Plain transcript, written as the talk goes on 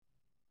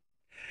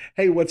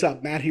Hey, what's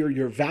up? Matt here,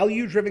 your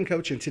value driven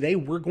coach. And today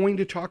we're going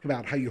to talk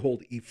about how you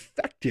hold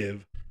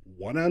effective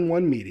one on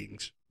one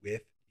meetings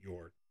with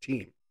your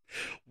team.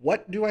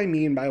 What do I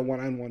mean by a one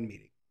on one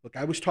meeting? Look,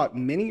 I was taught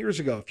many years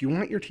ago if you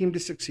want your team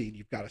to succeed,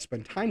 you've got to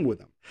spend time with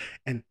them.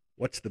 And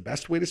what's the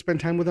best way to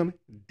spend time with them?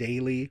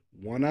 Daily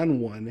one on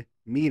one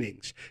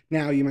meetings.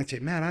 Now, you might say,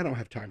 Matt, I don't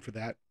have time for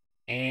that.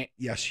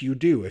 Yes, you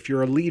do. If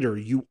you're a leader,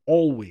 you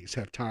always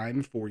have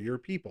time for your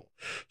people.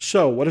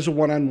 So, what does a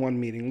one on one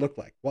meeting look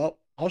like? Well,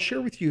 I'll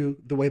share with you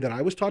the way that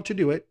I was taught to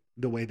do it,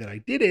 the way that I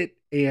did it,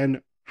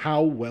 and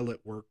how well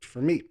it worked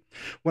for me.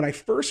 When I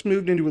first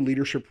moved into a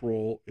leadership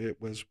role,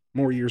 it was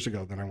more years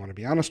ago than I want to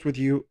be honest with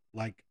you,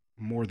 like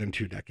more than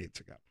 2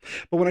 decades ago.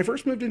 But when I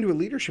first moved into a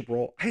leadership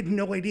role, I had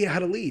no idea how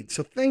to lead.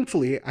 So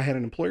thankfully, I had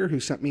an employer who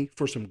sent me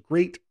for some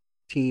great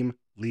team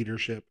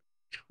leadership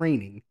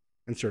training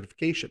and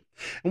certification.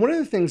 And one of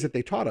the things that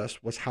they taught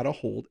us was how to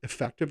hold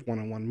effective one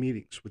on one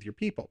meetings with your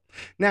people.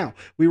 Now,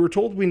 we were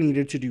told we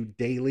needed to do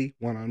daily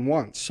one on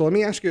ones. So let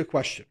me ask you a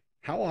question.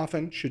 How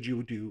often should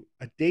you do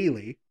a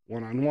daily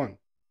one on one?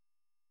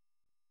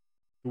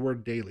 The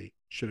word daily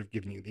should have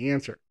given you the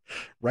answer.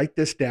 Write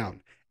this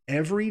down.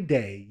 Every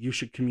day you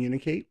should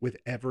communicate with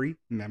every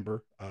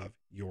member of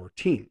your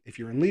team. If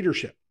you're in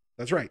leadership,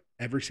 that's right,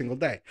 every single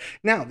day.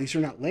 Now, these are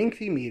not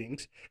lengthy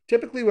meetings.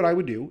 Typically, what I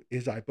would do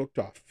is I booked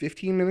off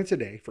 15 minutes a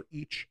day for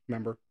each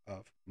member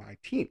of my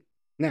team.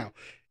 Now,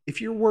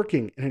 if you're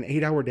working in an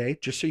 8-hour day,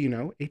 just so you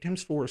know, 8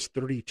 times 4 is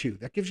 32.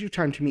 That gives you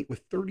time to meet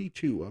with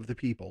 32 of the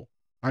people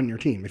on your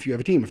team if you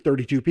have a team of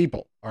 32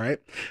 people, all right?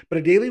 But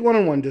a daily one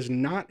on one does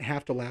not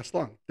have to last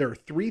long. There are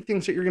 3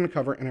 things that you're going to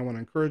cover, and I want to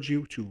encourage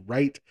you to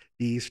write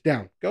these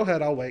down. Go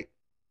ahead, I'll wait.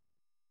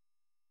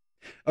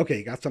 Okay,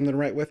 you got something to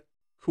write with?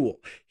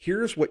 Cool.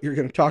 Here's what you're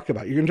going to talk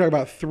about. You're going to talk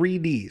about 3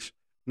 Ds.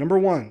 Number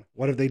 1,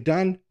 what have they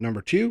done?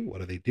 Number 2, what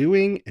are they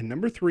doing? And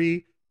number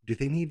 3, do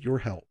they need your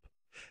help?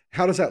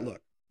 How does that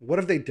look? What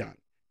have they done?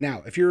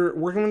 Now, if you're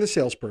working with a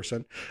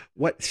salesperson,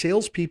 what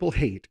salespeople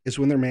hate is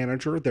when their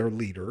manager, their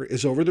leader,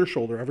 is over their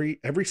shoulder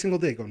every single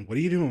day going, "What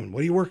are you doing?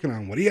 What are you working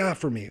on? What do you have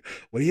for me?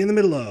 What are you in the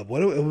middle of?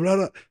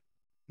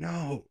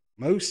 No,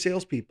 most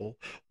salespeople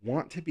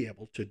want to be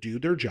able to do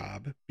their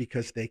job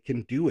because they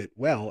can do it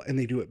well and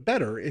they do it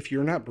better if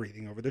you're not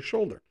breathing over their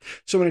shoulder.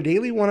 So in a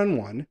daily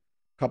one-on-one,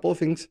 a couple of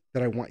things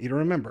that I want you to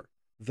remember.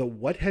 The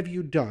what have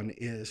you done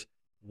is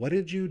what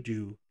did you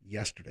do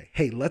yesterday?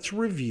 Hey, let's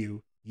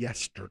review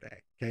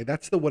yesterday. Okay,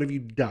 that's the what have you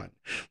done.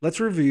 Let's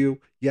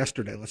review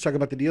yesterday. Let's talk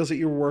about the deals that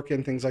you were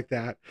working, things like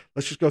that.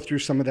 Let's just go through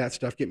some of that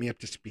stuff, get me up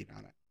to speed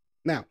on it.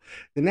 Now,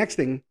 the next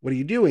thing, what are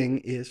you doing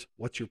is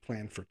what's your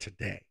plan for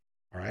today?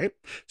 All right.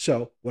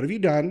 So what have you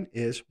done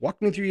is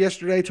walk me through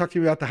yesterday, talk to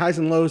me about the highs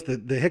and lows,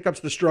 the hiccups,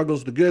 the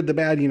struggles, the good, the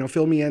bad,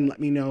 fill me in, let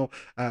me know,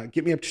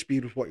 get me up to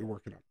speed with what you're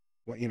working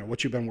on,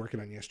 what you've been working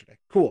on yesterday.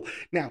 Cool.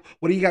 Now,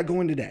 what do you got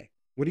going today?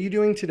 What are you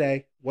doing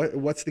today?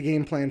 What's the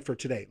game plan for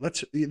today?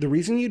 The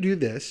reason you do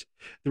this,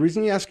 the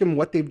reason you ask them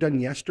what they've done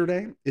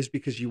yesterday is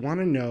because you want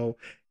to know,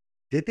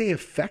 did they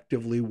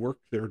effectively work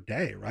their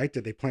day, right?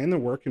 Did they plan their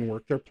work and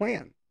work their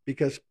plan?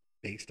 Because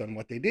based on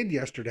what they did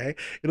yesterday,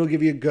 it'll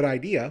give you a good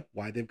idea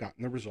why they've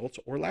gotten the results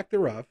or lack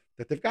thereof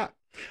that they've got.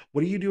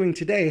 What are you doing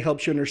today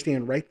helps you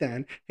understand right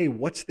then, hey,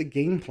 what's the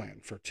game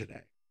plan for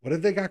today? What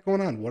have they got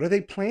going on? What are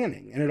they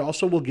planning? And it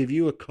also will give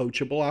you a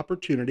coachable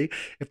opportunity.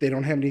 If they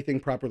don't have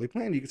anything properly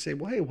planned, you can say,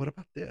 well, hey, what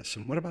about this?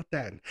 And what about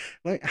that? And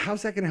like,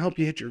 how's that going to help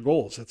you hit your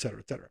goals, et cetera,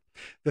 et cetera.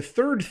 The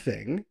third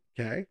thing,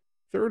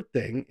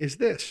 is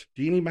this.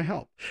 Do you need my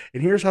help?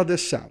 And here's how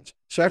this sounds.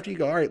 So after you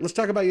go, all right, let's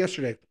talk about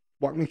yesterday.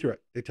 Walk me through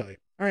it. They tell you,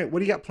 all right, what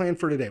do you got planned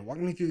for today? Walk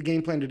me through the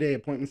game plan today,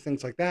 appointments,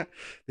 things like that.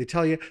 They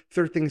tell you.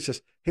 Third thing is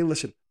just, hey,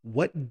 listen,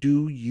 what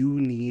do you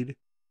need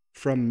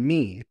from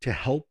me to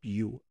help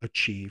you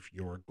achieve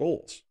your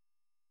goals?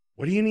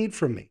 What do you need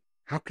from me?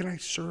 How can I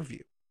serve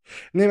you?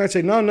 And they might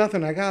say, no,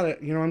 nothing. I got it.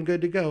 I'm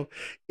good to go.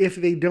 If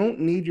they don't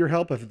need your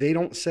help, if they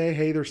don't say,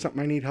 hey, there's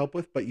something I need help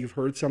with, but you've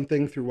heard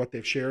something through what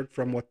they've shared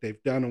from what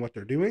they've done and what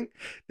they're doing,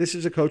 this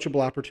is a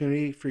coachable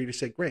opportunity for you to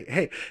say, great.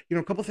 Hey,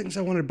 a couple things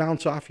I wanted to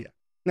bounce off you.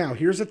 Now,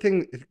 here's the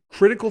thing,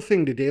 critical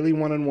thing to daily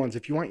one-on-ones.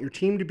 If you want your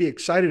team to be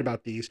excited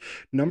about these,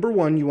 number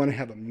one, you want to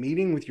have a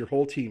meeting with your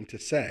whole team to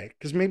say,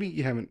 because maybe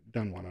you haven't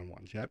done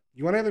one-on-ones yet.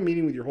 You want to have a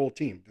meeting with your whole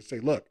team to say,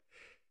 look,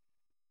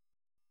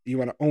 you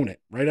want to own it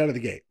right out of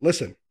the gate.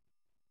 Listen,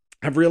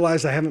 I've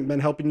realized I haven't been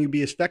helping you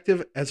be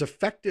effective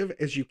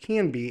as you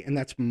can be, and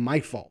that's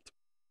my fault.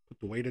 Put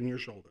the weight on your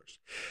shoulders.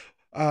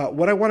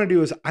 What I want to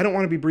do is I don't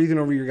want to be breathing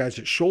over your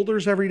guys'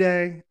 shoulders every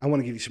day. I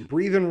want to give you some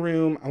breathing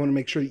room. I want to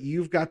make sure that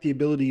you've got the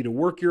ability to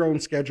work your own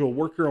schedule,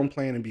 work your own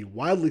plan, and be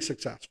wildly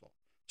successful.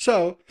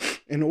 So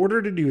in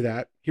order to do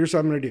that, here's what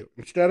I'm going to do.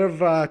 Instead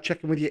of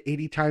checking with you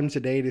 80 times a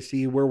day to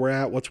see where we're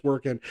at, what's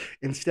working,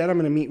 instead I'm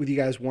going to meet with you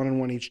guys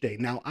one-on-one each day.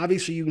 Now,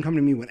 obviously you can come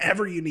to me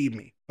whenever you need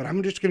me, but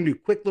I'm just going to do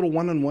a quick little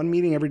one-on-one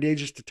meeting every day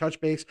just to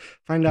touch base,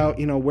 find out,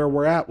 where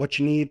we're at, what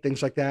you need,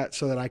 things like that,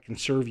 so that I can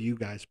serve you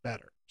guys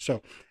better.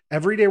 So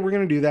every day we're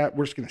going to do that.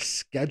 We're just going to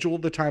schedule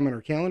the time on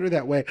our calendar.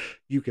 That way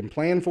you can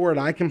plan for it,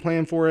 I can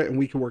plan for it, and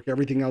we can work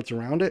everything else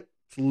around it.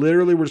 It's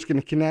literally, we're just going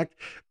to connect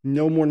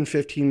no more than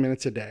 15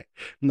 minutes a day.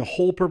 And the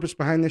whole purpose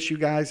behind this, you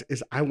guys,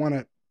 is I want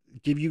to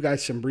give you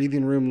guys some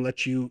breathing room,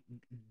 let you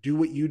do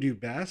what you do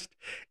best.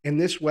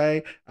 And this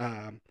way,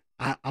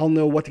 I'll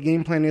know what the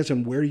game plan is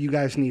and where you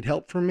guys need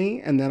help from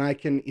me. And then I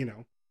can,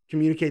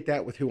 communicate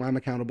that with who I'm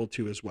accountable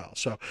to as well.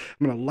 So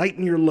I'm going to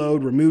lighten your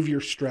load, remove your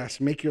stress,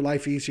 make your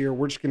life easier.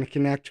 We're just going to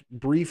connect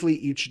briefly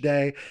each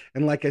day.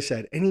 And like I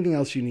said, anything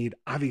else you need,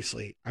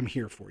 obviously I'm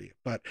here for you,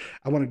 but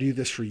I want to do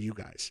this for you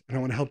guys and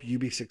I want to help you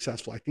be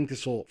successful. I think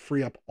this will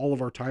free up all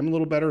of our time a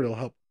little better. It'll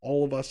help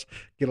all of us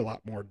get a lot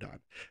more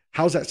done.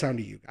 How's that sound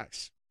to you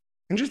guys?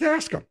 And just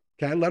ask them.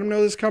 Okay. Let them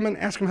know this is coming.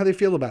 Ask them how they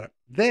feel about it.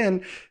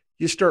 Then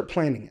you start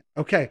planning it.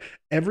 Okay,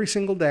 every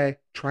single day,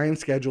 try and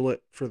schedule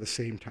it for the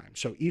same time.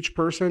 So each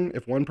person,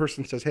 if one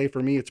person says, hey,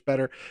 for me, it's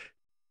better,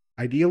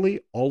 ideally,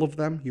 all of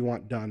them you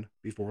want done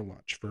before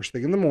lunch. First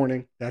thing in the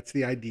morning, that's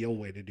the ideal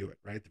way to do it,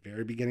 right? At the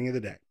very beginning of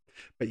the day.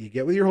 But you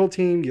get with your whole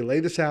team, you lay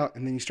this out,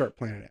 and then you start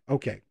planning it.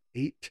 Okay,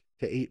 8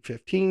 to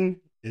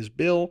 8:15 is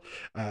Bill,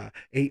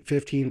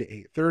 8:15 to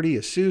 8:30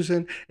 is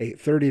Susan,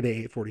 8:30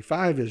 to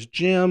 8:45 is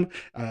Jim,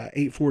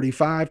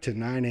 8:45 to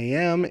 9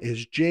 a.m.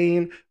 is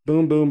Jane.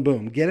 Boom, boom,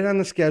 boom. Get it on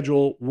the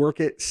schedule, work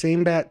it,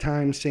 same bat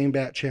time, same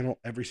bat channel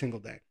every single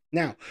day.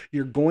 Now,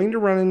 you're going to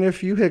run into a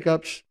few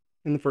hiccups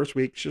in the first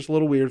week. It's just a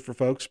little weird for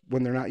folks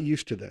when they're not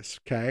used to this,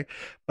 okay?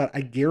 But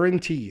I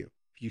guarantee you,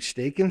 if you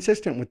stay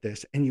consistent with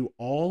this and you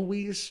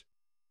always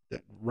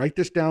write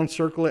this down,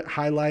 circle it,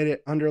 highlight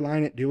it,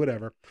 underline it, do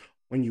whatever,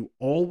 when you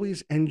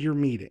always end your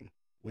meeting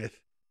with,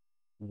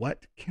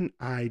 what can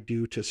I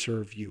do to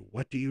serve you?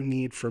 What do you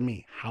need from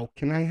me? How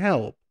can I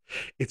help?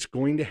 It's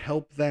going to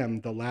help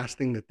them. The last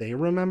thing that they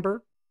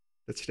remember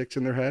that sticks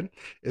in their head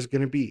is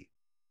going to be,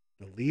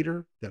 the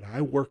leader that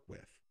I work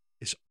with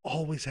is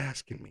always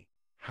asking me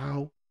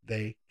how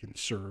they can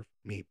serve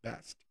me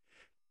best.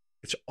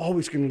 It's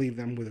always going to leave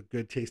them with a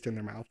good taste in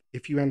their mouth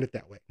if you end it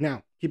that way.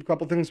 Now, keep a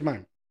couple things in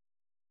mind.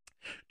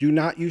 Do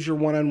not use your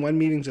one-on-one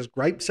meetings as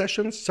gripe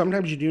sessions.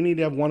 Sometimes you do need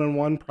to have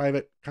one-on-one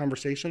private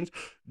conversations.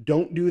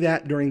 Don't do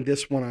that during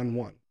this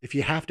one-on-one. If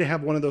you have to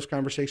have one of those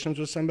conversations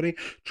with somebody,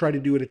 try to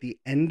do it at the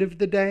end of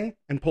the day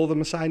and pull them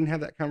aside and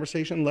have that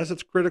conversation, unless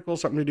it's critical,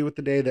 something to do with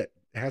the day that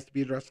has to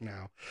be addressed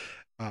now.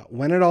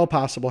 When at all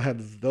possible,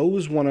 have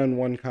those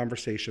one-on-one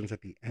conversations at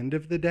the end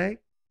of the day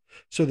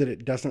so that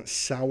it doesn't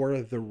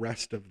sour the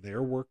rest of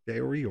their workday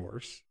or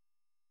yours,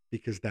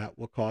 because that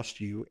will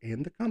cost you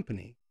and the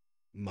company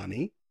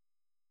money.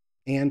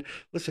 And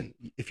listen,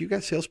 if you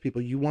got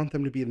salespeople, you want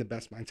them to be in the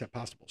best mindset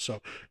possible.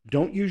 So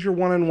don't use your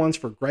one-on-ones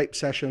for gripe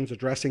sessions,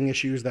 addressing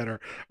issues that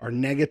are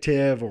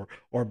negative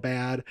or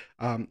bad.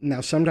 Now,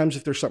 sometimes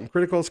if there's something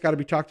critical, it's got to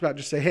be talked about.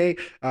 Just say, hey,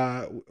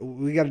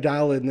 we got to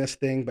dial in this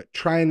thing, but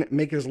try and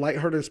make it as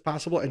lighthearted as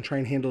possible and try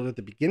and handle it at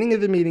the beginning of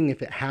the meeting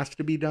if it has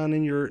to be done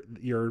in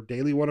your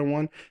daily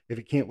one-on-one. If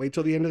it can't wait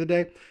till the end of the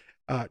day,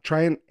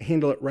 try and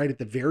handle it right at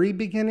the very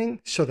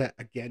beginning so that,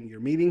 again,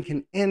 your meeting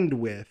can end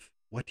with,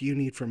 what do you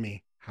need from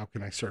me? How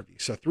can I serve you?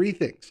 So 3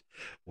 things.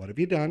 What have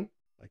you done?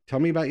 Like, tell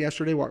me about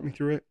yesterday. Walk me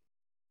through it.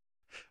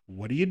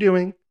 What are you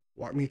doing?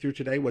 Walk me through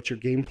today. What's your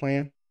game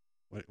plan?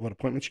 What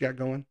appointments you got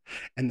going?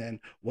 And then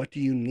what do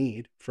you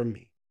need from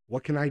me?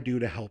 What can I do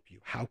to help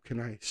you? How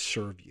can I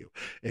serve you?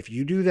 If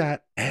you do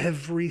that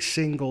every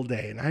single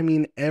day, and I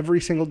mean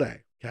every single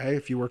day, okay?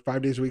 If you work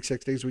 5 days a week,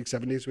 6 days a week,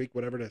 7 days a week,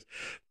 whatever it is,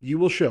 you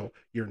will show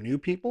your new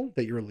people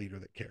that you're a leader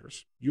that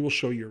cares. You will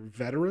show your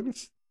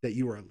veterans that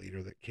you are a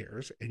leader that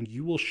cares, and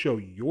you will show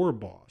your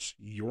boss,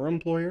 your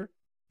employer,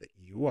 that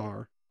you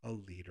are a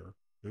leader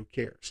who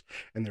cares.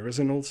 And there is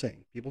an old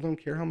saying, people don't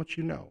care how much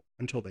you know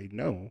until they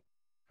know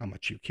how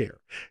much you care.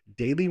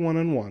 Daily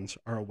one-on-ones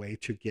are a way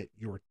to get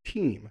your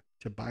team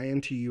to buy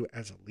into you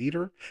as a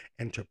leader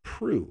and to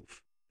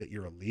prove that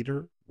you're a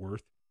leader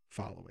worth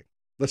following.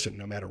 Listen,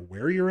 no matter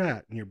where you're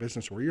at in your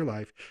business or your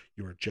life,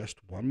 you are just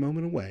one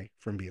moment away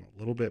from being a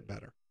little bit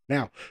better.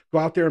 Now, go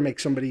out there and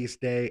make somebody's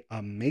day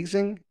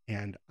amazing,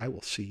 and I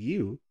will see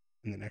you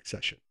in the next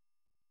session.